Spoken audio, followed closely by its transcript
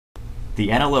The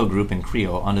NLO group in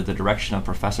CREOL, under the direction of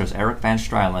Professors Eric Van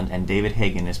Stryland and David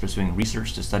Hagen, is pursuing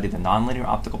research to study the nonlinear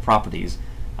optical properties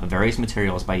of various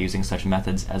materials by using such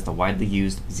methods as the widely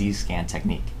used Z-scan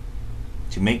technique.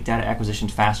 To make data acquisition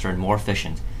faster and more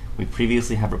efficient, we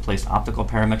previously have replaced optical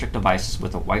parametric devices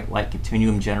with a white light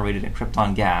continuum-generated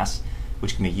krypton gas,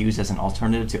 which can be used as an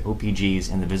alternative to OPGs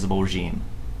in the visible regime.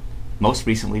 Most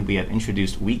recently, we have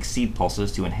introduced weak seed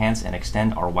pulses to enhance and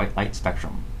extend our white light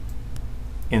spectrum.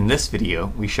 In this video,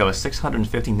 we show a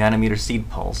 650 nanometer seed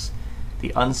pulse,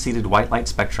 the unseeded white light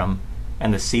spectrum,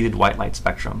 and the seeded white light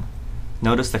spectrum.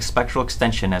 Notice the spectral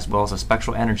extension as well as the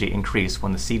spectral energy increase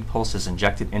when the seed pulse is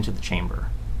injected into the chamber.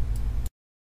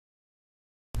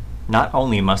 Not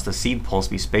only must the seed pulse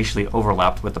be spatially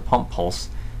overlapped with the pump pulse,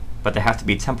 but they have to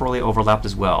be temporally overlapped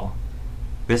as well.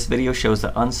 This video shows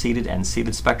the unseeded and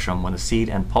seeded spectrum when the seed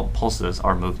and pump pulses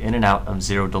are moved in and out of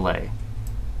zero delay.